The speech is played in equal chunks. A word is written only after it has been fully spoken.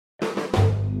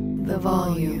the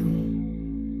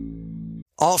volume.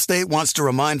 Allstate wants to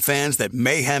remind fans that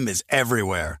mayhem is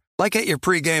everywhere, like at your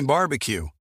pregame barbecue.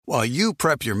 While you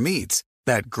prep your meats,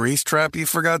 that grease trap you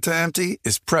forgot to empty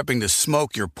is prepping to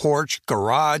smoke your porch,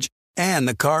 garage, and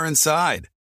the car inside.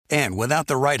 And without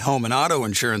the right home and auto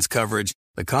insurance coverage,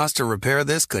 the cost to repair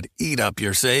this could eat up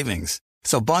your savings.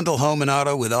 So bundle home and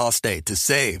auto with Allstate to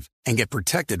save and get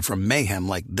protected from mayhem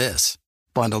like this.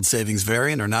 Bundled savings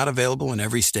vary and are not available in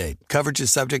every state. Coverage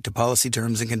is subject to policy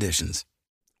terms and conditions.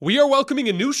 We are welcoming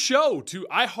a new show to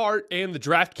iHeart and the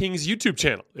DraftKings YouTube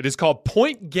channel. It is called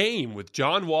Point Game with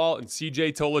John Wall and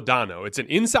CJ Toledano. It's an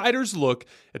insider's look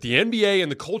at the NBA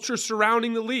and the culture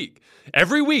surrounding the league.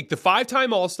 Every week, the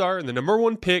five-time All-Star and the number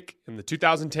one pick in the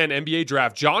 2010 NBA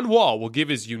Draft, John Wall, will give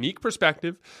his unique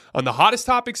perspective on the hottest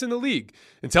topics in the league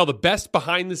and tell the best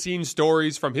behind-the-scenes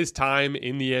stories from his time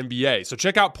in the NBA. So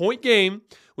check out Point Game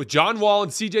with John Wall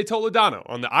and CJ Toledano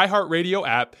on the iHeartRadio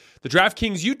app, the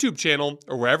DraftKings YouTube channel,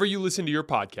 or wherever you listen to your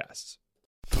podcasts.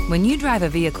 When you drive a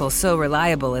vehicle so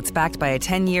reliable it's backed by a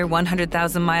 10-year,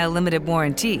 100,000-mile limited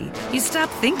warranty, you stop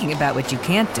thinking about what you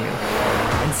can't do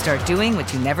and start doing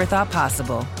what you never thought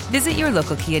possible. Visit your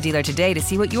local Kia dealer today to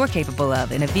see what you're capable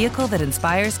of in a vehicle that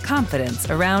inspires confidence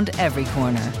around every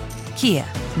corner. Kia,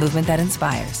 movement that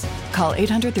inspires. Call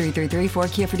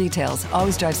 800-333-4KIA for details.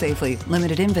 Always drive safely.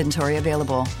 Limited inventory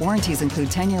available. Warranties include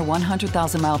 10-year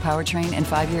 100,000-mile powertrain and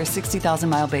 5-year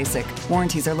 60,000-mile basic.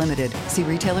 Warranties are limited. See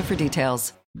retailer for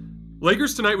details.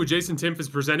 Lakers Tonight with Jason Timpf is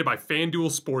presented by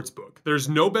FanDuel Sportsbook. There's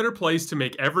no better place to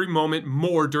make every moment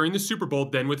more during the Super Bowl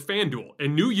than with FanDuel.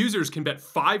 And new users can bet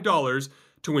 $5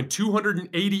 to win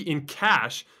 $280 in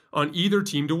cash on either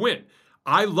team to win.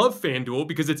 I love FanDuel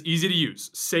because it's easy to use,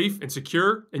 safe and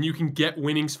secure, and you can get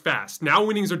winnings fast. Now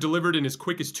winnings are delivered in as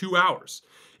quick as 2 hours.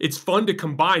 It's fun to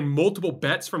combine multiple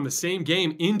bets from the same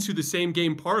game into the same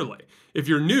game parlay. If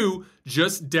you're new,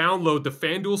 just download the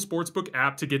FanDuel Sportsbook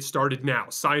app to get started now.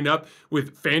 Sign up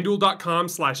with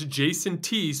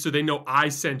FanDuel.com/JasonT so they know I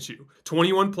sent you.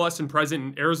 21 plus and present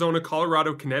in Arizona,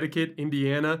 Colorado, Connecticut,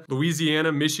 Indiana,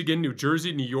 Louisiana, Michigan, New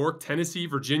Jersey, New York, Tennessee,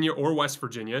 Virginia, or West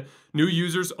Virginia. New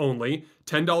users only.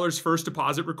 $10 first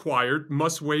deposit required.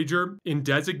 Must wager in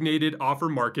designated offer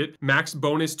market. Max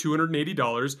bonus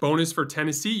 $280. Bonus for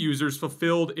Tennessee users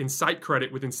fulfilled in site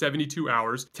credit within 72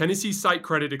 hours. Tennessee site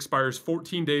credit expires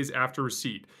 14 days after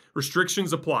receipt.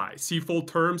 Restrictions apply. See full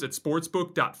terms at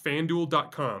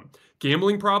sportsbook.fanduel.com.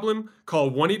 Gambling problem?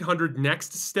 Call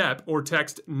 1-800-NEXT-STEP or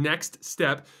text NEXT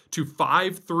STEP to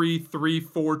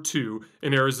 53342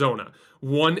 in Arizona.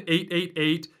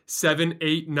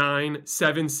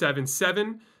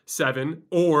 1-888-789-7777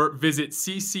 or visit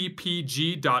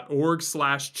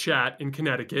ccpg.org/chat in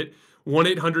Connecticut.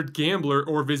 1-800-GAMBLER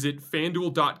or visit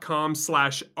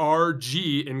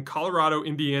fanduel.com/RG in Colorado,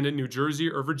 Indiana, New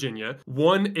Jersey, or Virginia.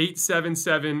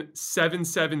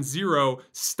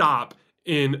 1-877-770-STOP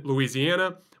in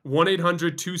Louisiana.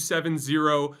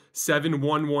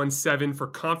 1-800-270-7117 for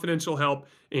confidential help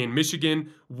in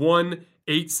Michigan.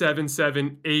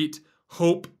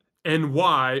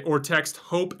 1-877-8-HOPE-NY or text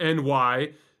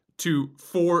HOPE-NY to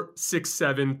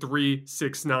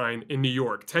 467-369 in New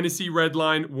York. Tennessee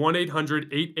Redline,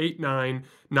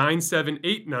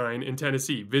 1-800-889-9789 in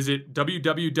Tennessee. Visit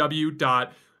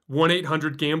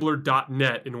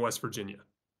www.1800gambler.net in West Virginia.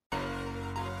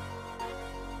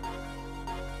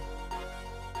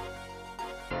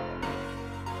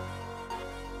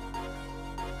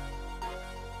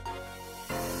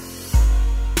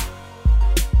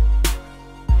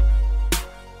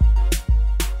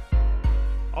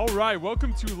 All right,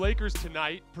 welcome to Lakers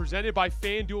Tonight, presented by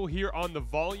FanDuel here on The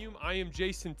Volume. I am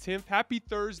Jason Timpf. Happy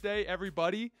Thursday,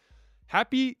 everybody.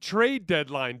 Happy trade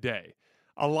deadline day.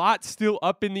 A lot still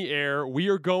up in the air. We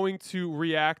are going to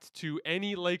react to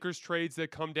any Lakers trades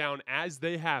that come down as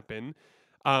they happen.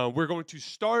 We're going to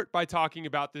start by talking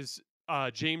about this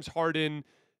James Harden,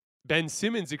 Ben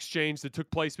Simmons exchange that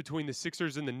took place between the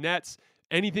Sixers and the Nets.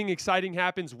 Anything exciting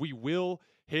happens, we will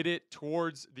hit it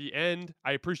towards the end.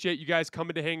 I appreciate you guys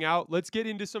coming to hang out. Let's get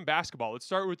into some basketball. Let's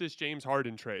start with this James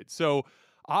Harden trade. So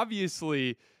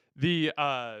obviously the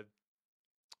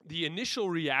initial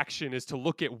reaction is to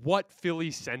look at what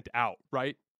Philly sent out,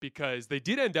 right? Because they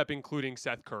did end up including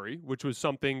Seth Curry, which was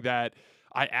something that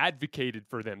I advocated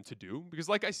for them to do. Because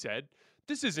like I said,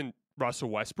 this isn't Russell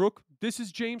Westbrook. This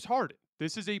is James Harden.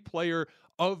 This is a player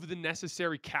of the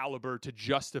necessary caliber to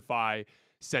justify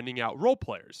sending out role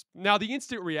players. Now, the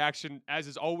instant reaction, as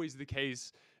is always the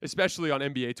case, especially on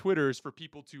NBA Twitter, is for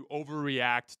people to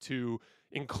overreact to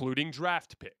including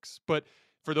draft picks. But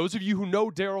for those of you who know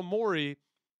Daryl Morey,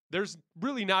 there's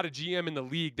really not a GM in the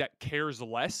league that cares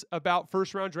less about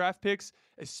first-round draft picks,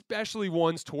 especially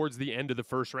ones towards the end of the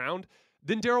first round,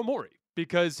 than Daryl Morey.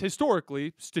 Because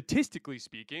historically, statistically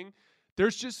speaking,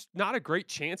 there's just not a great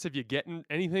chance of you getting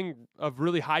anything of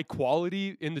really high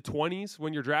quality in the 20s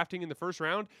when you're drafting in the first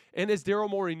round. And as Daryl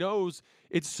Morey knows,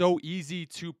 it's so easy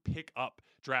to pick up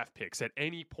draft picks at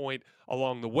any point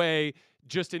along the way,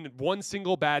 just in one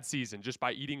single bad season, just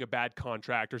by eating a bad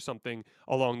contract or something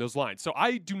along those lines. So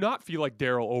I do not feel like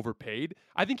Daryl overpaid.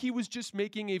 I think he was just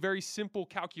making a very simple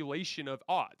calculation of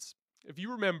odds. If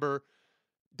you remember,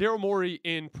 Daryl Morey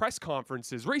in press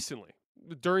conferences recently,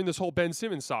 during this whole Ben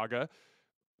Simmons saga,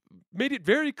 made it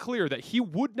very clear that he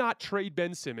would not trade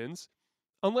Ben Simmons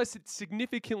unless it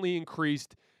significantly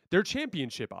increased their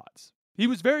championship odds. He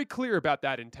was very clear about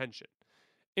that intention.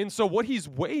 And so what he's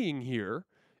weighing here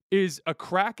is a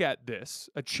crack at this,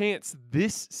 a chance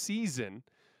this season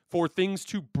for things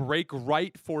to break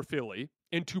right for Philly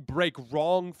and to break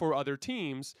wrong for other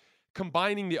teams,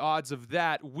 combining the odds of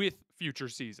that with future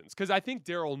seasons. Because I think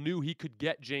Daryl knew he could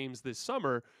get James this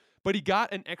summer, but he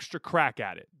got an extra crack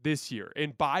at it this year.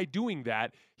 And by doing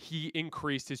that, he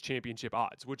increased his championship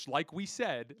odds, which like he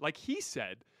said,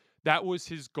 that was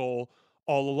his goal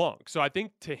all along. So I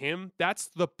think to him, that's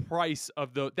the price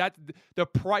of the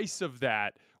price of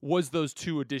that was those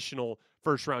 2 additional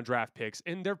first round draft picks.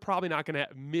 And they're probably not going to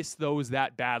miss those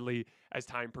that badly as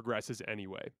time progresses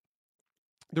anyway.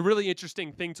 The really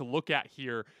interesting thing to look at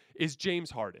here is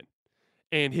James Harden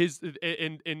and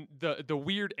the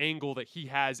weird angle that he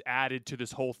has added to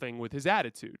this whole thing with his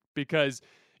attitude. Because,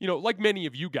 like many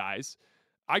of you guys,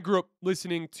 I grew up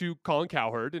listening to Colin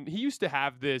Cowherd, and he used to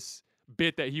have this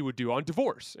bit that he would do on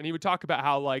divorce. And he would talk about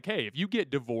how, like, hey, if you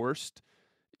get divorced,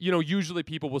 usually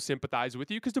people will sympathize with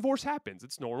you because divorce happens.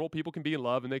 It's normal. People can be in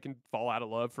love and they can fall out of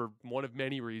love for one of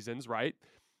many reasons, right?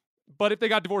 But if they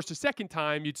got divorced a second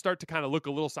time, you'd start to kind of look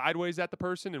a little sideways at the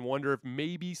person and wonder if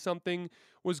maybe something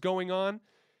was going on.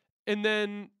 And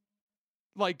then,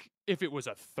 like, if it was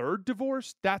a third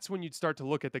divorce, that's when you'd start to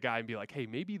look at the guy and be like, hey,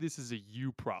 maybe this is a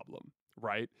you problem,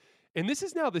 right? And this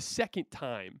is now the second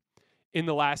time in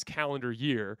the last calendar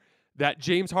year that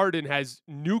James Harden has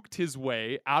nuked his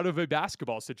way out of a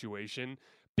basketball situation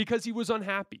because he was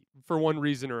unhappy for one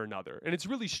reason or another. And it's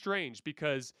really strange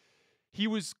because he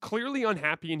was clearly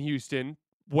unhappy in Houston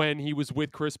when he was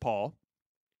with Chris Paul,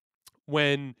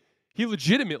 when he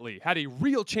legitimately had a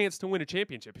real chance to win a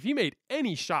championship. If he made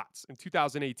any shots in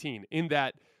 2018 in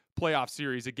that playoff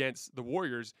series against the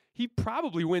Warriors, he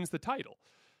probably wins the title.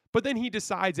 But then he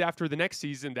decides after the next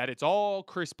season that it's all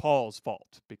Chris Paul's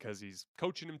fault because he's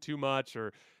coaching him too much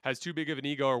or has too big of an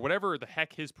ego or whatever the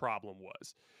heck his problem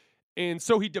was. And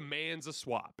so he demands a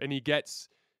swap, and he gets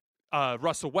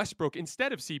Russell Westbrook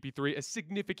instead of CP3, a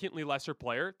significantly lesser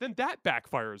player. Then that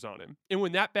backfires on him. And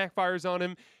when that backfires on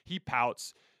him, he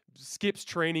pouts, skips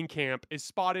training camp, is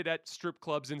spotted at strip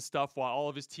clubs and stuff while all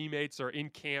of his teammates are in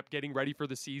camp getting ready for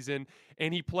the season.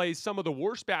 And he plays some of the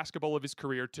worst basketball of his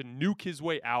career to nuke his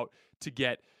way out to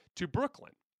get to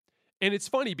Brooklyn. And it's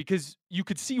funny because you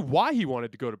could see why he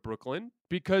wanted to go to Brooklyn,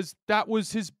 because that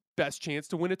was his best chance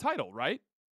to win a title, right?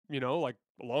 Like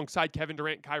alongside Kevin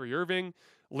Durant and Kyrie Irving,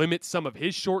 limit some of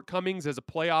his shortcomings as a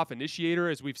playoff initiator.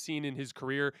 As we've seen in his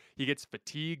career, he gets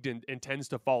fatigued and tends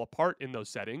to fall apart in those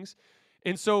settings.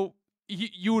 And so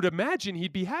you would imagine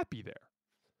he'd be happy there.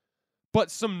 But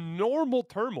some normal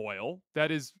turmoil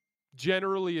that is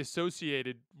generally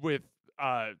associated with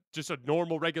just a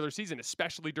normal regular season,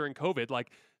 especially during COVID,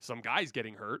 like some guys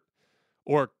getting hurt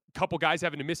or a couple guys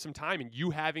having to miss some time and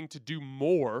you having to do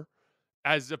more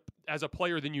as a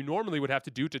player than you normally would have to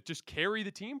do to just carry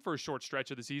the team for a short stretch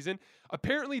of the season.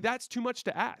 Apparently that's too much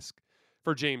to ask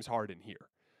for James Harden here,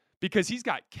 because he's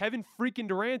got Kevin freaking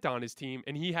Durant on his team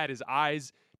and he had his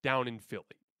eyes down in Philly.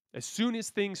 As soon as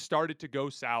things started to go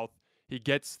south, he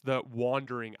gets the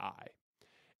wandering eye.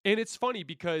 And it's funny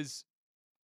because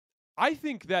I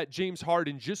think that James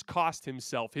Harden just cost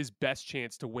himself his best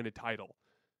chance to win a title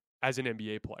as an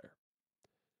NBA player.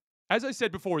 As I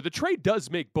said before, the trade does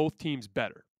make both teams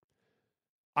better.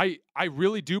 I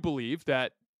really do believe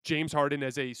that James Harden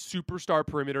as a superstar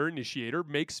perimeter initiator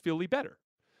makes Philly better.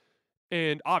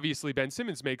 And obviously Ben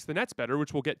Simmons makes the Nets better,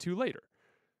 which we'll get to later.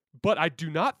 But I do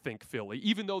not think Philly,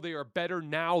 even though they are better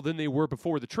now than they were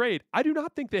before the trade, I do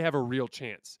not think they have a real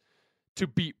chance to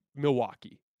beat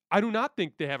Milwaukee. I do not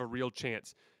think they have a real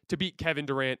chance to beat Kevin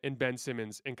Durant and Ben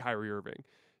Simmons and Kyrie Irving.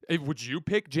 Would you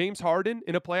pick James Harden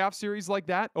in a playoff series like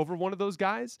that over one of those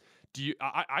guys?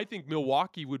 I think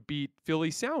Milwaukee would beat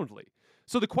Philly soundly.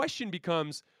 So the question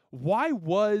becomes, why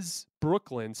was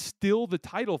Brooklyn still the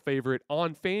title favorite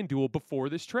on FanDuel before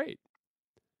this trade?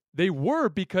 They were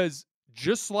because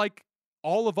just like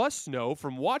all of us know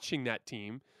from watching that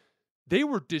team, they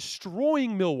were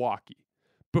destroying Milwaukee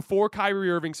before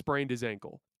Kyrie Irving sprained his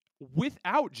ankle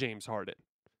without James Harden.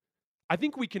 I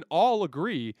think we can all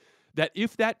agree that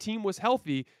if that team was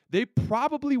healthy, they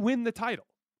probably win the title.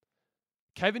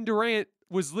 Kevin Durant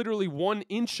was literally 1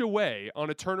 inch away on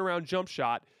a turnaround jump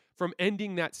shot from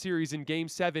ending that series in Game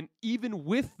 7, even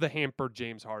with the hampered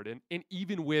James Harden and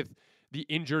even with the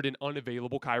injured and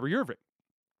unavailable Kyrie Irving.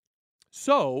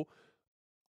 So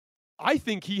I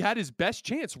think he had his best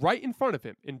chance right in front of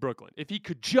him in Brooklyn. If he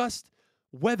could just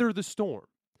weather the storm,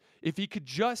 if he could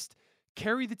just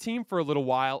carry the team for a little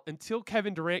while until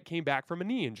Kevin Durant came back from a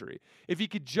knee injury, if he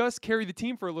could just carry the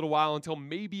team for a little while until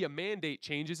maybe a mandate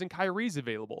changes and Kyrie's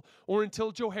available, or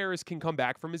until Joe Harris can come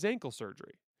back from his ankle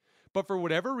surgery. But for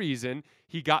whatever reason,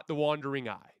 he got the wandering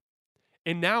eye.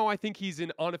 And now I think he's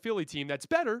on a Philly team that's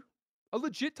better, a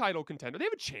legit title contender. They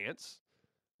have a chance,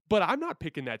 but I'm not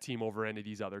picking that team over any of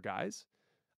these other guys.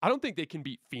 I don't think they can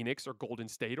beat Phoenix or Golden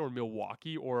State or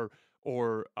Milwaukee or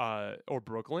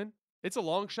Brooklyn. It's a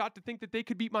long shot to think that they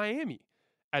could beat Miami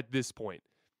at this point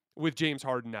with James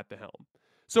Harden at the helm.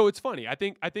 So it's funny. I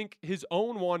think his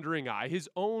own wandering eye, his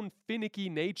own finicky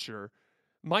nature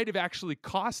might have actually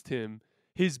cost him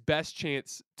his best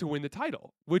chance to win the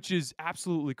title, which is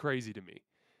absolutely crazy to me.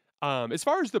 As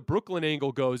far as the Brooklyn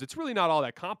angle goes, it's really not all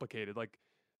that complicated. Like,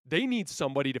 they need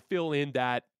somebody to fill in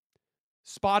that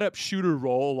spot-up shooter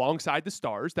role alongside the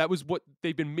stars. That was what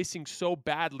they've been missing so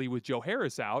badly with Joe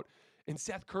Harris out, and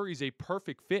Seth Curry's a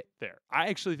perfect fit there. I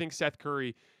actually think Seth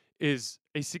Curry is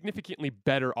a significantly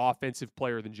better offensive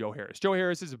player than Joe Harris. Joe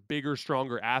Harris is a bigger,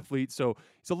 stronger athlete, so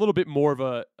he's a little bit more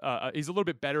of he's a little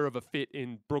bit better of a fit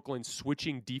in Brooklyn's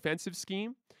switching defensive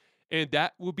scheme, and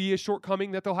that will be a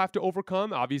shortcoming that they'll have to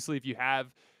overcome. Obviously, if you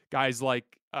have guys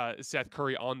like Seth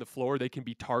Curry on the floor, they can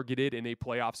be targeted in a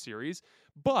playoff series,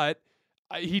 but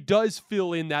he does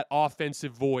fill in that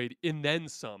offensive void and then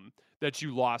some that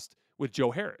you lost with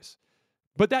Joe Harris.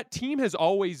 But that team has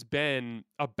always been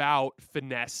about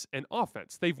finesse and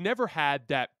offense. They've never had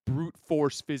that brute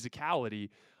force physicality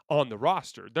on the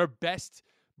roster. Their best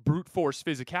brute force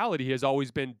physicality has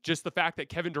always been just the fact that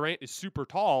Kevin Durant is super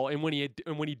tall, and when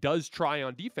he does try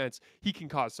on defense, he can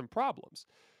cause some problems.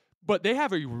 But they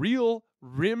have a real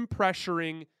rim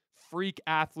pressuring freak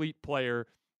athlete player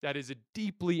that is a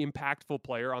deeply impactful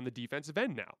player on the defensive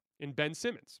end now in Ben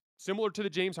Simmons. Similar to the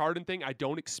James Harden thing, I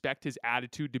don't expect his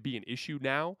attitude to be an issue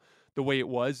now the way it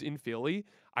was in Philly.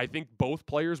 I think both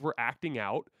players were acting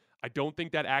out. I don't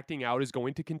think that acting out is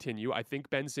going to continue. I think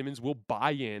Ben Simmons will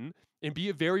buy in and be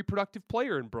a very productive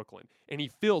player in Brooklyn. And he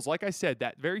fills, like I said,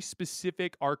 that very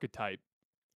specific archetype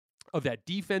of that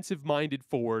defensive-minded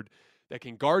forward that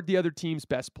can guard the other team's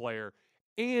best player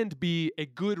and be a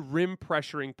good rim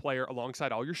pressuring player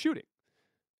alongside all your shooting.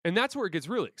 And that's where it gets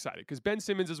really exciting, because Ben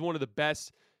Simmons is one of the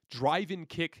best drive-in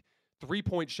kick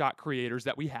three-point shot creators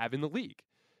that we have in the league.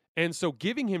 And so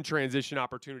giving him transition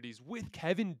opportunities with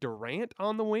Kevin Durant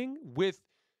on the wing, with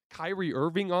Kyrie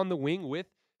Irving on the wing, with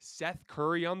Seth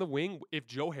Curry on the wing, if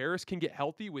Joe Harris can get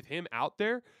healthy with him out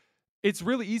there, it's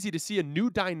really easy to see a new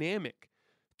dynamic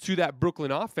to that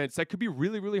Brooklyn offense that could be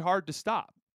really, really hard to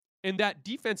stop. And that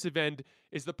defensive end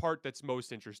is the part that's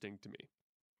most interesting to me.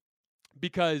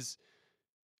 Because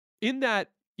in that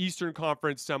Eastern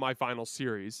Conference semifinal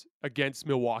series against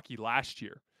Milwaukee last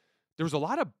year, there was a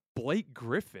lot of Blake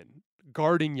Griffin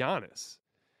guarding Giannis.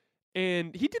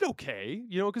 And he did okay,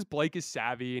 because Blake is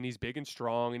savvy and he's big and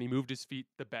strong and he moved his feet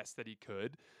the best that he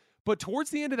could. But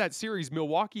towards the end of that series,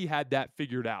 Milwaukee had that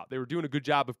figured out. They were doing a good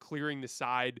job of clearing the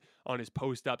side on his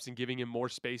post-ups and giving him more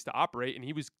space to operate, and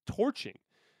he was torching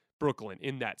Brooklyn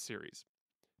in that series.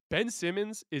 Ben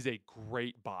Simmons is a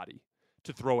great body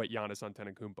to throw at Giannis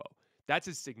Antetokounmpo. That's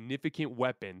a significant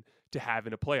weapon to have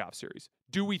in a playoff series.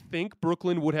 Do we think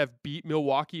Brooklyn would have beat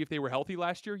Milwaukee if they were healthy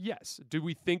last year? Yes. Do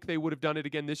we think they would have done it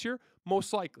again this year?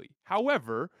 Most likely.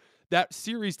 However, that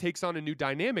series takes on a new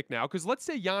dynamic now, because let's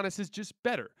say Giannis is just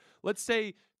better. Let's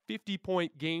say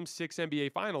 50-point Game 6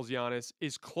 NBA Finals Giannis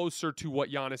is closer to what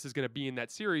Giannis is going to be in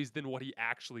that series than what he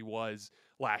actually was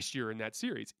last year in that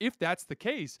series. If that's the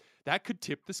case, that could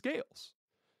tip the scales.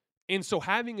 And so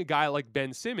having a guy like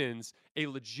Ben Simmons, a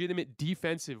legitimate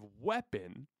defensive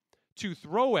weapon to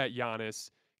throw at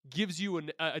Giannis, gives you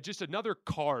just another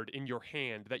card in your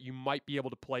hand that you might be able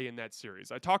to play in that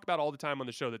series. I talk about all the time on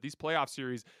the show that these playoff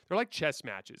series, they're like chess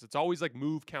matches. It's always like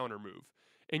move, counter move.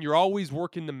 And you're always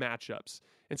working the matchups.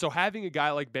 And so having a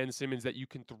guy like Ben Simmons that you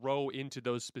can throw into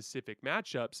those specific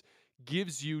matchups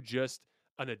gives you just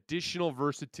an additional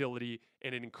versatility,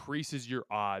 and it increases your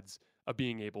odds of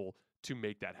being able to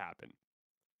make that happen.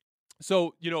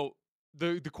 So,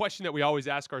 the question that we always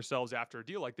ask ourselves after a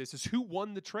deal like this is who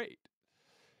won the trade?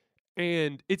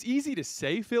 And it's easy to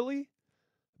say Philly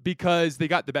because they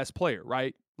got the best player,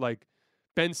 right? Like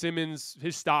Ben Simmons,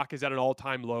 his stock is at an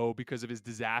all-time low because of his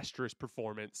disastrous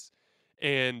performance.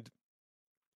 And,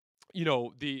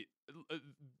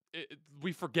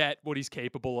 we forget what he's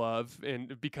capable of,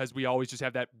 and because we always just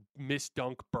have that missed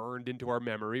dunk burned into our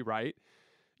memory, right?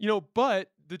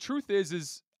 But the truth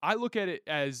is I look at it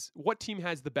as what team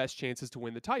has the best chances to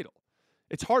win the title.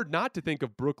 It's hard not to think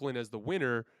of Brooklyn as the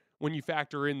winner when you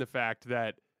factor in the fact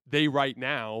that they right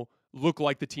now look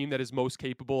like the team that is most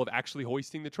capable of actually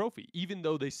hoisting the trophy, even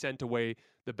though they sent away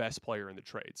the best player in the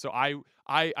trade. So I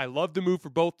love the move for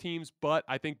both teams, but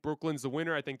I think Brooklyn's the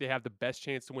winner. I think they have the best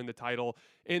chance to win the title.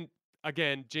 And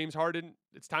again, James Harden,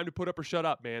 it's time to put up or shut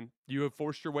up, man. You have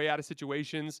forced your way out of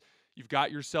situations. You've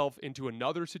got yourself into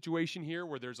another situation here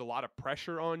where there's a lot of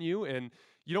pressure on you, and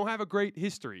you don't have a great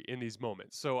history in these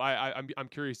moments. So I'm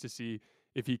curious to see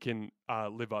if he can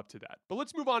live up to that. But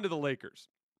let's move on to the Lakers.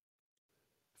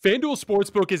 FanDuel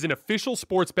Sportsbook is an official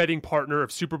sports betting partner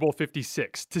of Super Bowl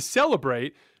 56. To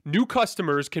celebrate, new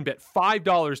customers can bet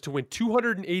 $5 to win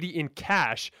 $280 in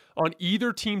cash on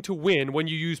either team to win when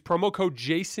you use promo code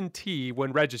JASONT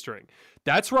when registering.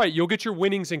 That's right, you'll get your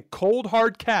winnings in cold,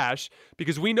 hard cash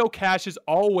because we know cash is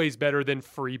always better than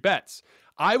free bets.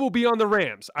 I will be on the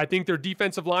Rams. I think their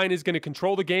defensive line is going to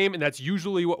control the game, and that's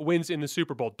usually what wins in the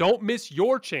Super Bowl. Don't miss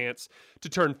your chance to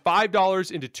turn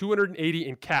 $5 into $280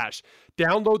 in cash.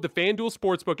 Download the FanDuel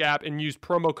Sportsbook app and use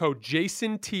promo code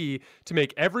JASONT to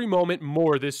make every moment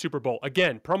more this Super Bowl.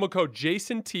 Again, promo code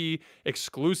JASONT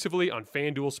exclusively on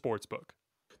FanDuel Sportsbook.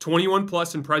 21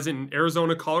 plus and present in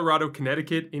Arizona, Colorado,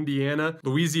 Connecticut, Indiana,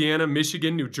 Louisiana,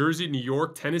 Michigan, New Jersey, New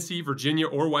York, Tennessee, Virginia,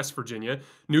 or West Virginia.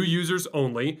 New users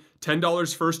only.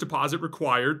 $10 first deposit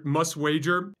required. Must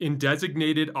wager in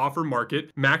designated offer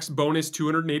market. Max bonus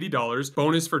 $280.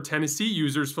 Bonus for Tennessee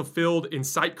users fulfilled in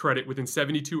site credit within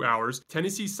 72 hours.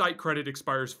 Tennessee site credit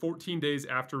expires 14 days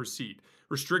after receipt.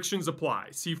 Restrictions apply.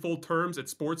 See full terms at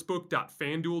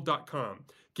sportsbook.fanduel.com.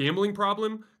 Gambling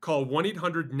problem? Call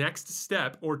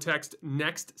 1-800-NEXT-STEP or text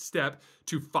NEXT-STEP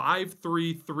to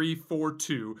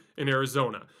 53342 in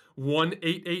Arizona.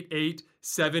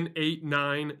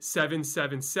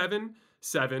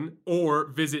 1-888-789-7777 or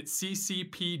visit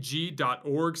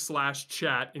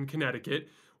ccpg.org/chat in Connecticut.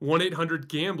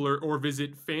 1-800-GAMBLER or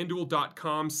visit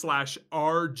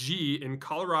fanduel.com/RG in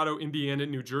Colorado, Indiana,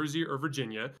 New Jersey, or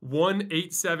Virginia.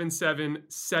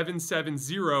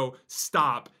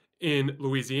 1-877-770-STOP in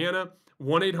Louisiana.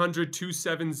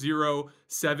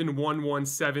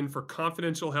 1-800-270-7117 for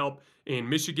confidential help in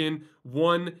Michigan.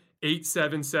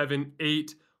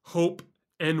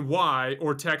 1-877-8-HOPE-NY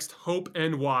or text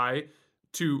HOPE-NY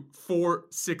to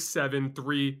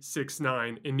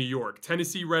 467-369 in New York.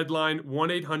 Tennessee Red Line,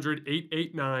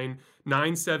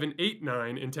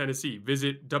 1-800-889-9789 in Tennessee.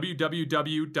 Visit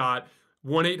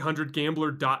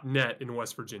www.1800gambler.net in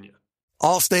West Virginia.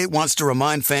 Allstate wants to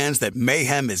remind fans that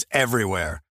mayhem is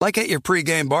everywhere, like at your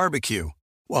pregame barbecue.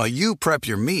 While you prep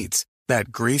your meats,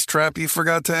 that grease trap you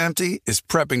forgot to empty is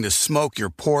prepping to smoke your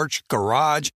porch,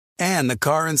 garage, and the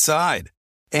car inside.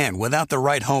 And without the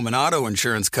right home and auto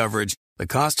insurance coverage, the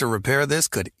cost to repair this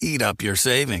could eat up your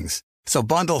savings. So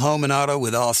bundle home and auto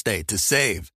with Allstate to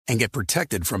save and get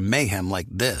protected from mayhem like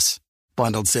this.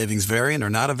 Bundled savings vary and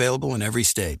are not available in every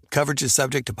state. Coverage is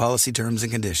subject to policy terms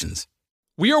and conditions.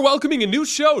 We are welcoming a new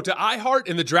show to iHeart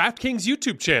and the DraftKings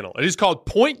YouTube channel. It is called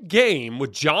Point Game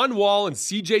with John Wall and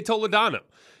CJ Toledano.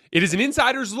 It is an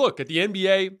insider's look at the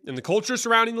NBA and the culture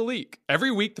surrounding the league.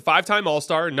 Every week, the five-time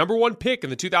All-Star and number one pick in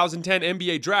the 2010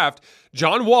 NBA Draft,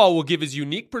 John Wall will give his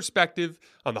unique perspective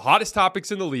on the hottest topics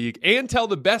in the league and tell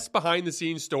the best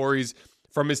behind-the-scenes stories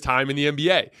from his time in the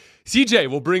NBA. CJ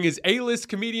will bring his A-list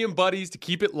comedian buddies to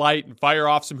keep it light and fire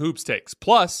off some hoops takes.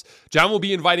 Plus, John will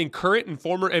be inviting current and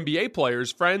former NBA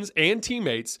players, friends, and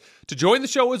teammates to join the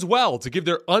show as well to give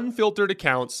their unfiltered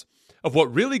accounts of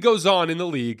what really goes on in the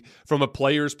league from a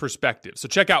player's perspective. So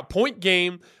check out Point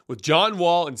Game with John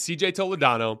Wall and CJ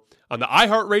Toledano on the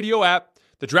iHeartRadio app,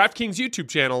 the DraftKings YouTube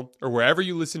channel, or wherever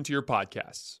you listen to your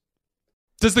podcasts.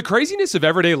 Does the craziness of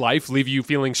everyday life leave you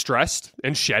feeling stressed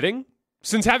and shedding?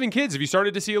 Since having kids, have you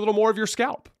started to see a little more of your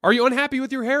scalp? Are you unhappy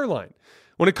with your hairline?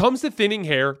 When it comes to thinning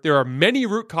hair, there are many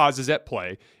root causes at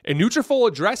play, and Nutrafol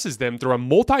addresses them through a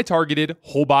multi-targeted,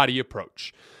 whole-body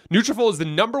approach. Nutrafol is the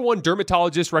 #1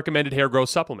 dermatologist-recommended hair growth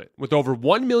supplement, with over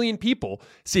 1 million people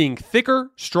seeing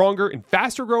thicker, stronger, and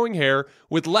faster-growing hair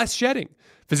with less shedding.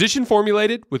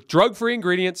 Physician-formulated with drug-free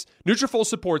ingredients, Nutrafol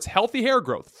supports healthy hair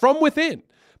growth from within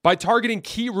by targeting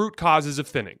key root causes of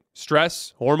thinning: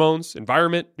 stress, hormones,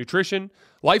 environment, nutrition,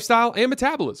 lifestyle, and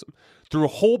metabolism through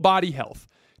whole body health.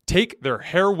 Take their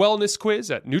hair wellness quiz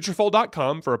at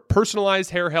Nutrafol.com for a personalized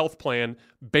hair health plan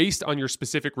based on your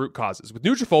specific root causes. With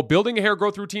Nutrafol, building a hair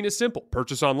growth routine is simple.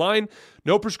 Purchase online,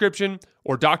 no prescription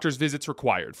or doctor's visits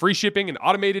required. Free shipping and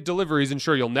automated deliveries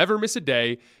ensure you'll never miss a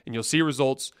day, and you'll see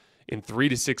results in 3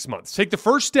 to 6 months. Take the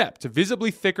first step to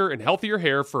visibly thicker and healthier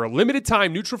hair. For a limited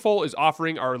time, Nutrafol is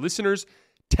offering our listeners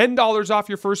 $10 off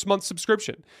your first month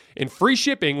subscription and free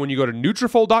shipping when you go to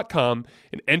Nutrafol.com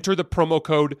and enter the promo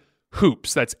code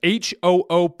HOOPS. That's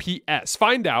HOOPS.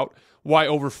 Find out why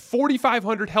over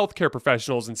 4,500 healthcare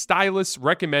professionals and stylists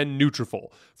recommend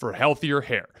Nutrafol for healthier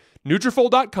hair.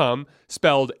 Nutrafol.com,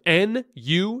 spelled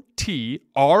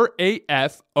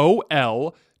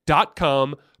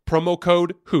Nutrafol.com, promo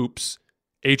code HOOPS,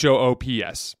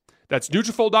 HOOPS. That's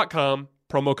Nutrafol.com,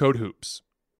 promo code HOOPS.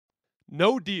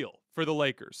 No deal for the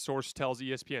Lakers, source tells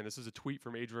ESPN. This is a tweet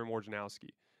from Adrian Wojnarowski.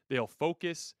 They'll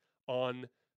focus on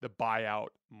the buyout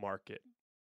market.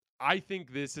 I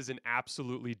think this is an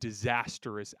absolutely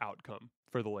disastrous outcome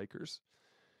for the Lakers.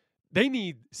 They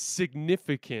need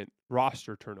significant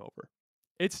roster turnover.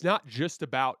 It's not just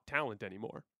about talent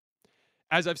anymore.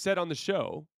 As I've said on the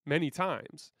show many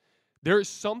times, there is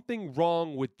something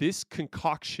wrong with this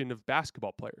concoction of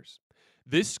basketball players.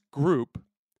 This group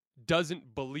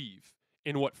doesn't believe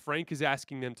in what Frank is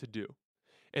asking them to do.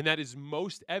 And that is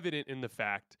most evident in the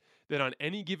fact that on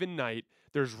any given night,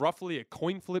 there's roughly a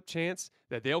coin flip chance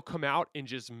that they'll come out and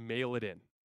just mail it in.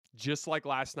 Just like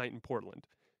last night in Portland.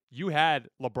 You had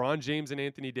LeBron James and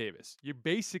Anthony Davis. You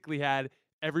basically had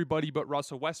everybody but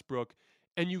Russell Westbrook,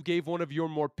 and you gave one of your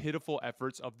more pitiful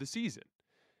efforts of the season.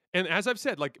 And as I've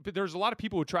said, there's a lot of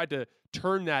people who tried to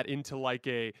turn that into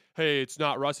hey, it's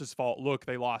not Russ's fault. Look,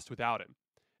 they lost without him.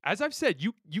 As I've said,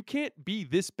 you can't be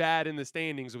this bad in the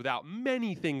standings without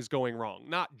many things going wrong,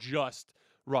 not just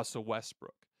Russell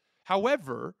Westbrook.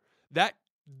 However,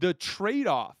 the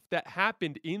trade-off that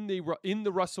happened in the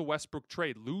Russell Westbrook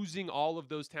trade, losing all of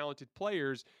those talented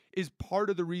players, is part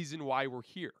of the reason why we're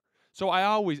here. So I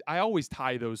always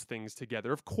tie those things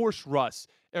together. Of course, Russ,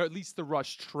 or at least the Russ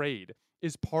trade,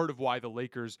 is part of why the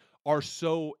Lakers are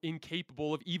so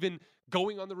incapable of even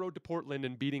going on the road to Portland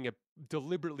and beating a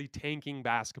deliberately tanking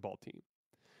basketball team.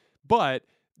 But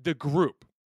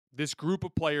this group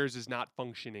of players is not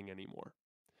functioning anymore.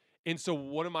 And so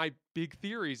one of my big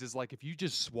theories is if you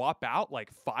just swap out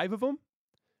 5 of them,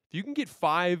 if you can get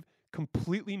 5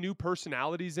 completely new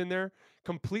personalities in there,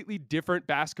 completely different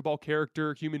basketball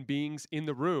character human beings in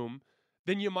the room,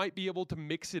 then you might be able to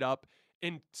mix it up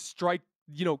and strike,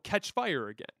 catch fire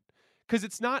again. Because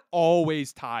it's not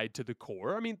always tied to the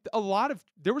core. I mean,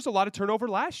 there was a lot of turnover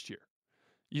last year.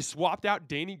 You swapped out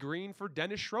Danny Green for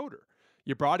Dennis Schroeder.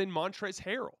 You brought in Montrezl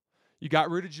Harrell. You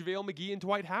got rid of JaVale McGee and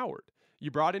Dwight Howard. You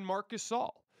brought in Marc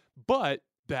Gasol. But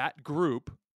that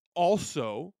group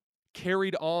also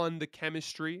carried on the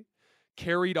chemistry,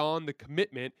 carried on the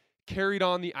commitment, carried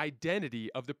on the identity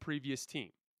of the previous team.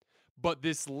 But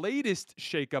this latest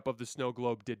shakeup of the snow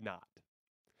globe did not.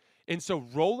 And so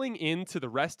rolling into the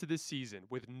rest of the season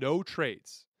with no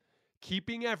trades,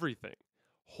 keeping everything,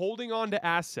 holding on to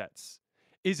assets,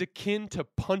 is akin to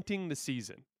punting the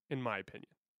season, in my opinion.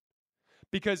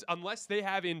 Because unless they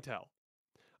have intel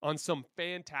on some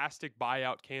fantastic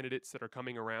buyout candidates that are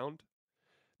coming around,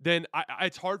 then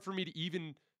it's hard for me to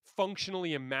even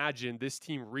functionally imagine this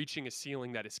team reaching a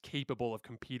ceiling that is capable of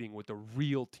competing with the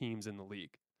real teams in the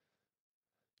league.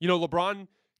 LeBron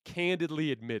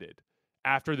candidly admitted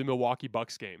after the Milwaukee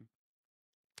Bucks game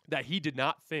that he did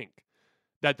not think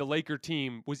that the Laker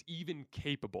team was even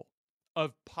capable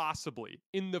of possibly,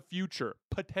 in the future,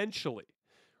 potentially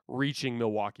reaching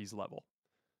Milwaukee's level.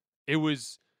 It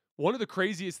was one of the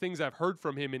craziest things I've heard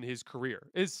from him in his career,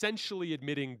 essentially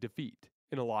admitting defeat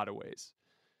in a lot of ways.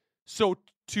 So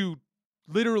to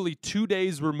literally 2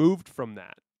 days removed from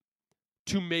that,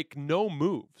 to make no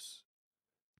moves,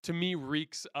 to me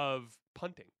reeks of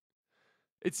punting.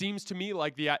 It seems to me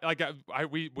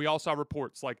we all saw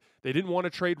reports they didn't want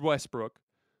to trade Westbrook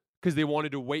because they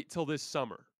wanted to wait till this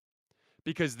summer.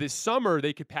 Because this summer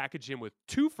they could package him with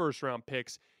 2 first-round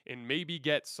picks and maybe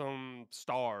get some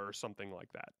star or something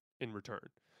like that in return.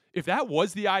 If that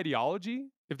was the ideology,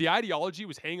 if the ideology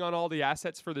was hang on all the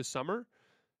assets for this summer,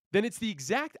 then it's the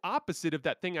exact opposite of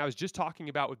that thing I was just talking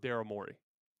about with Daryl Morey.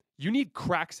 You need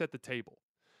cracks at the table.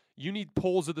 You need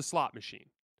pulls of the slot machine.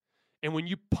 And when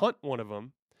you punt one of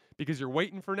them because you're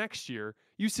waiting for next year,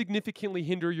 you significantly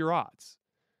hinder your odds.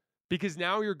 Because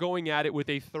now you're going at it with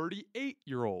a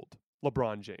 38-year-old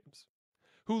LeBron James,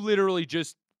 who literally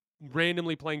just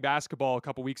randomly playing basketball a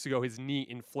couple weeks ago, his knee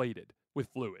inflated with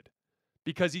fluid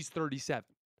because he's 37.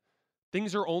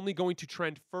 Things are only going to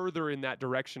trend further in that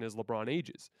direction as LeBron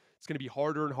ages. It's going to be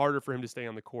harder and harder for him to stay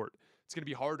on the court. It's going to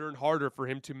be harder and harder for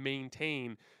him to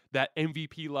maintain that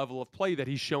MVP level of play that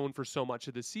he's shown for so much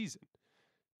of this season.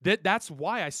 That's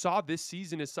why I saw this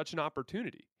season as such an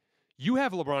opportunity. You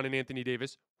have LeBron and Anthony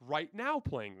Davis right now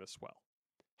playing this well.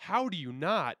 How do you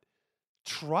not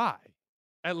try?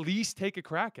 At least take a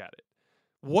crack at it.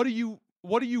 What are you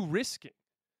risking?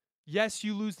 Yes,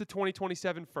 you lose the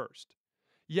 2027 first.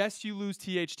 Yes, you lose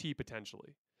THT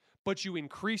potentially. But you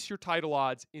increase your title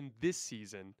odds in this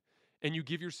season, and you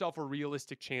give yourself a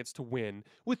realistic chance to win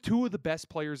with two of the best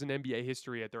players in NBA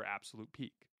history at their absolute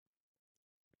peak.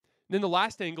 And then the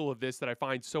last angle of this that I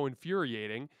find so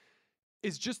infuriating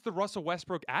is just the Russell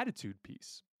Westbrook attitude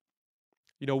piece.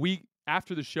 You know,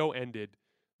 after the show ended,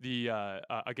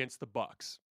 against the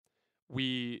Bucks,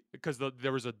 because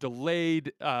there was a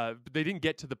delayed. They didn't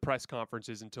get to the press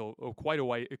conferences until quite a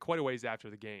ways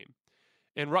after the game,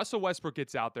 and Russell Westbrook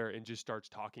gets out there and just starts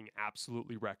talking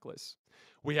absolutely reckless.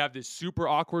 We have this super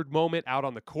awkward moment out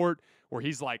on the court where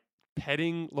he's like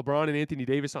petting LeBron and Anthony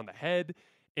Davis on the head,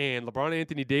 and LeBron and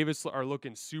Anthony Davis are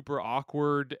looking super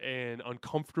awkward and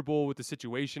uncomfortable with the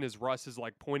situation as Russ is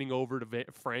like pointing over to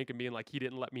Frank and being like, he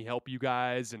didn't let me help you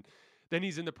guys. And then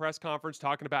he's in the press conference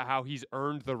talking about how he's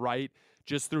earned the right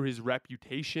just through his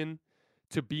reputation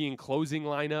to be in closing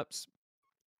lineups.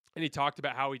 And he talked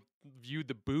about how he viewed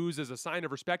the boos as a sign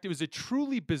of respect. It was a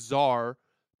truly bizarre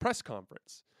press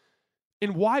conference.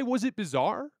 And why was it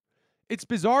bizarre? It's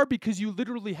bizarre because you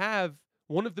literally have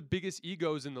one of the biggest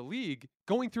egos in the league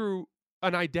going through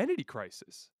an identity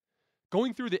crisis,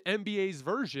 going through the NBA's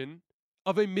version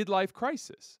of a midlife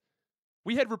crisis.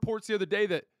 We had reports the other day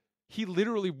that he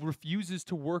literally refuses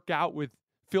to work out with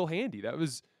Phil Handy. That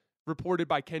was reported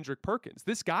by Kendrick Perkins.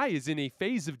 This guy is in a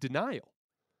phase of denial.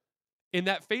 And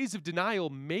that phase of denial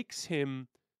makes him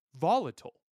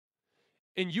volatile.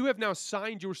 And you have now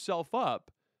signed yourself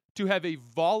up to have a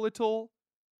volatile,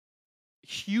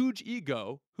 huge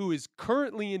ego who is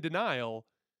currently in denial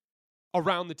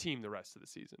around the team the rest of the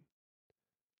season.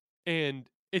 And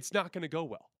it's not going to go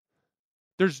well.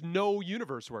 There's no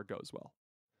universe where it goes well.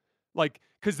 Like,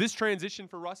 because this transition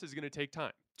for Russ is going to take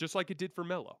time, just like it did for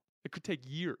Melo. It could take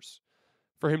years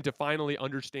for him to finally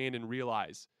understand and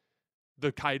realize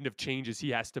the kind of changes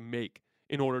he has to make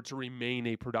in order to remain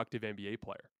a productive NBA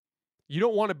player. You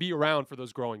don't want to be around for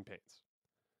those growing pains.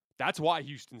 That's why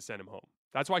Houston sent him home.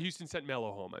 That's why Houston sent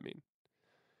Melo home, I mean.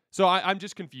 So I'm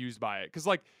just confused by it. Because,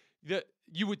 like,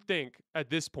 you would think at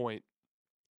this point,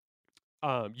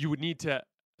 you would need to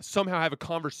somehow have a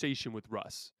conversation with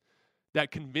Russ that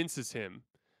convinces him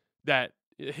that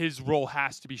his role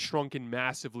has to be shrunken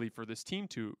massively for this team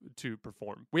to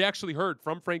perform. We actually heard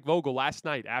from Frank Vogel last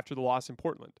night after the loss in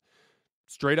Portland.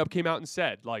 Straight up came out and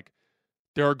said, like,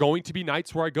 there are going to be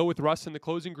nights where I go with Russ in the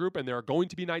closing group, and there are going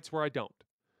to be nights where I don't.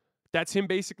 That's him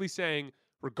basically saying,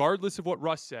 regardless of what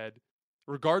Russ said,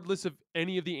 regardless of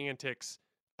any of the antics,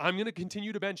 I'm going to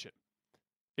continue to bench him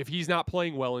if he's not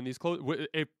playing well in these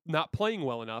if not playing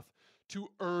well enough to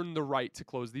earn the right to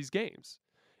close these games.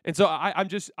 And so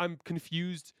I'm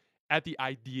confused at the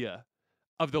idea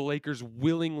of the Lakers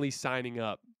willingly signing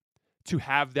up to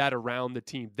have that around the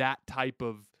team, that type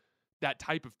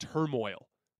of turmoil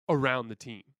around the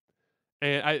team.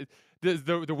 And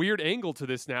the weird angle to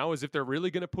this now is if they're really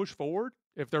going to push forward,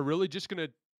 if they're really just going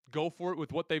to go for it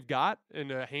with what they've got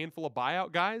and a handful of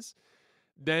buyout guys,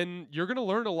 then you're going to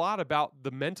learn a lot about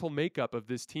the mental makeup of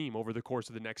this team over the course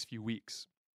of the next few weeks,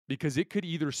 because it could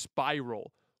either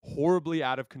spiral horribly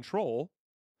out of control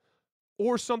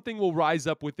or something will rise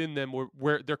up within them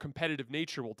where their competitive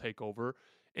nature will take over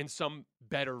and some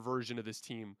better version of this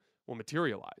team will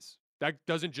materialize. That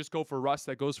doesn't just go for Russ,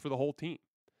 that goes for the whole team.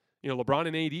 You know, LeBron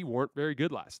and AD weren't very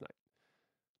good last night.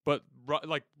 But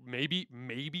like maybe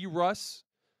Russ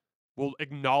will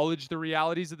acknowledge the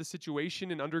realities of the situation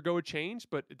and undergo a change,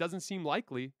 but it doesn't seem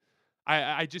likely.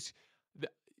 LeBron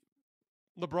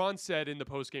said in the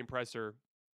postgame presser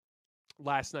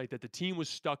last night that the team was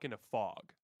stuck in a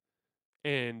fog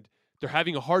and they're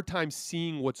having a hard time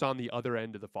seeing what's on the other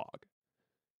end of the fog.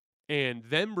 And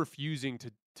them refusing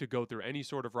to go through any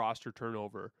sort of roster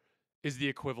turnover is the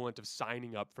equivalent of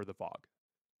signing up for the fog.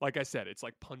 Like I said, it's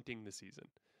like punting the season.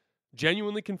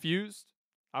 Genuinely confused.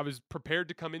 I was prepared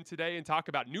to come in today and talk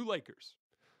about new Lakers.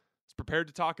 I was prepared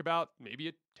to talk about maybe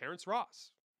a Terrence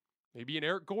Ross, maybe an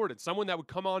Eric Gordon, someone that would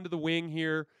come onto the wing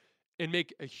here and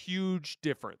make a huge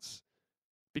difference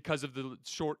because of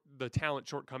the talent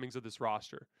shortcomings of this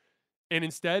roster. And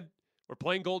instead, we're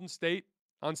playing Golden State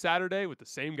on Saturday with the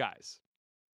same guys.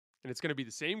 And it's going to be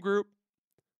the same group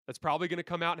that's probably going to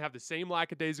come out and have the same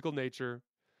lackadaisical nature,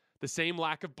 the same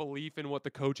lack of belief in what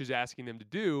the coach is asking them to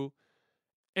do.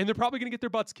 And they're probably going to get their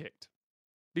butts kicked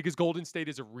because Golden State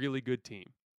is a really good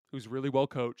team who's really well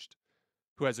coached,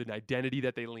 who has an identity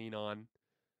that they lean on.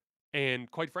 And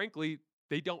quite frankly,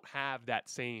 they don't have that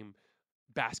same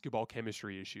basketball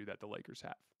chemistry issue that the Lakers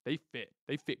have. They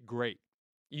fit great,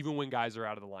 even when guys are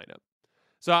out of the lineup.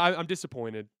 So I'm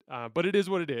disappointed, but it is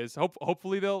what it is.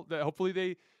 Hopefully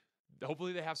they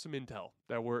have some intel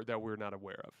that we're not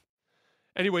aware of.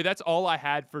 Anyway, that's all I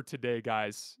had for today,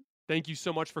 guys. Thank you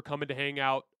so much for coming to hang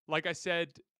out. Like I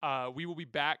said, we will be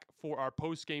back for our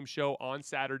post-game show on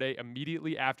Saturday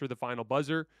immediately after the final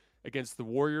buzzer against the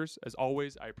Warriors. As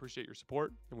always, I appreciate your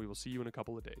support, and we will see you in a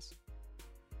couple of days.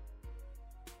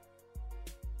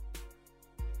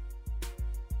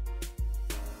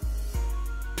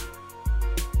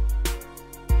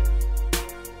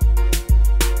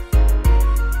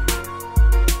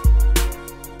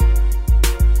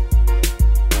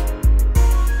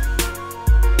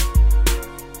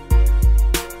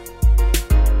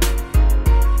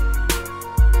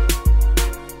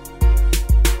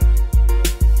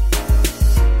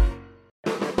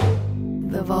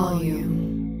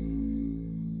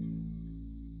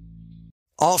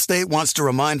 Allstate wants to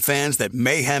remind fans that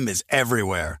mayhem is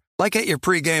everywhere, like at your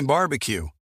pregame barbecue.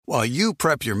 While you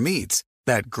prep your meats,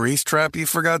 that grease trap you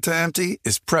forgot to empty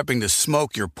is prepping to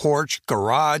smoke your porch,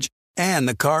 garage, and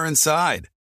the car inside.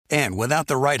 And without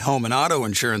the right home and auto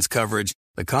insurance coverage,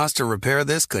 the cost to repair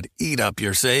this could eat up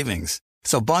your savings.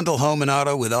 So bundle home and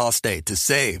auto with Allstate to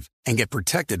save and get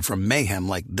protected from mayhem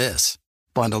like this.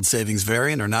 Bundled savings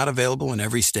vary and are not available in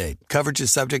every state. Coverage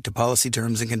is subject to policy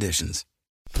terms and conditions.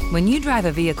 When you drive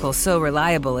a vehicle so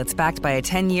reliable it's backed by a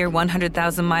 10-year,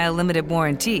 100,000-mile limited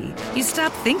warranty, you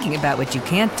stop thinking about what you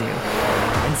can't do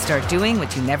and start doing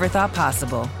what you never thought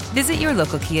possible. Visit your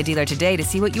local Kia dealer today to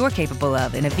see what you're capable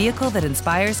of in a vehicle that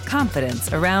inspires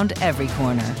confidence around every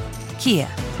corner. Kia,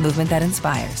 movement that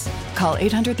inspires. Call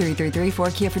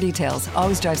 800-333-4KIA for details.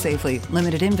 Always drive safely.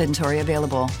 Limited inventory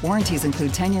available. Warranties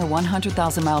include 10-year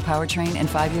 100,000-mile powertrain and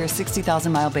 5-year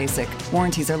 60,000-mile basic.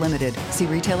 Warranties are limited. See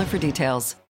retailer for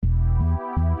details.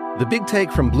 The Big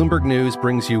Take from Bloomberg News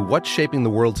brings you what's shaping the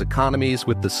world's economies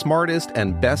with the smartest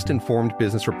and best-informed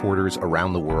business reporters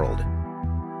around the world.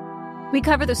 We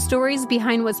cover the stories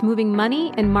behind what's moving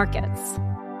money and markets,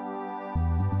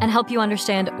 and help you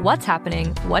understand what's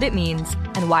happening, what it means,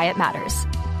 and why it matters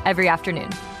every afternoon.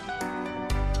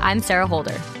 I'm Sarah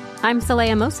Holder. I'm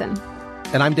Saleha Mohsin.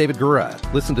 And I'm David Gura.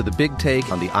 Listen to The Big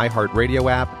Take on the iHeartRadio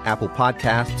app, Apple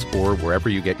Podcasts, or wherever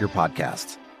you get your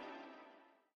podcasts.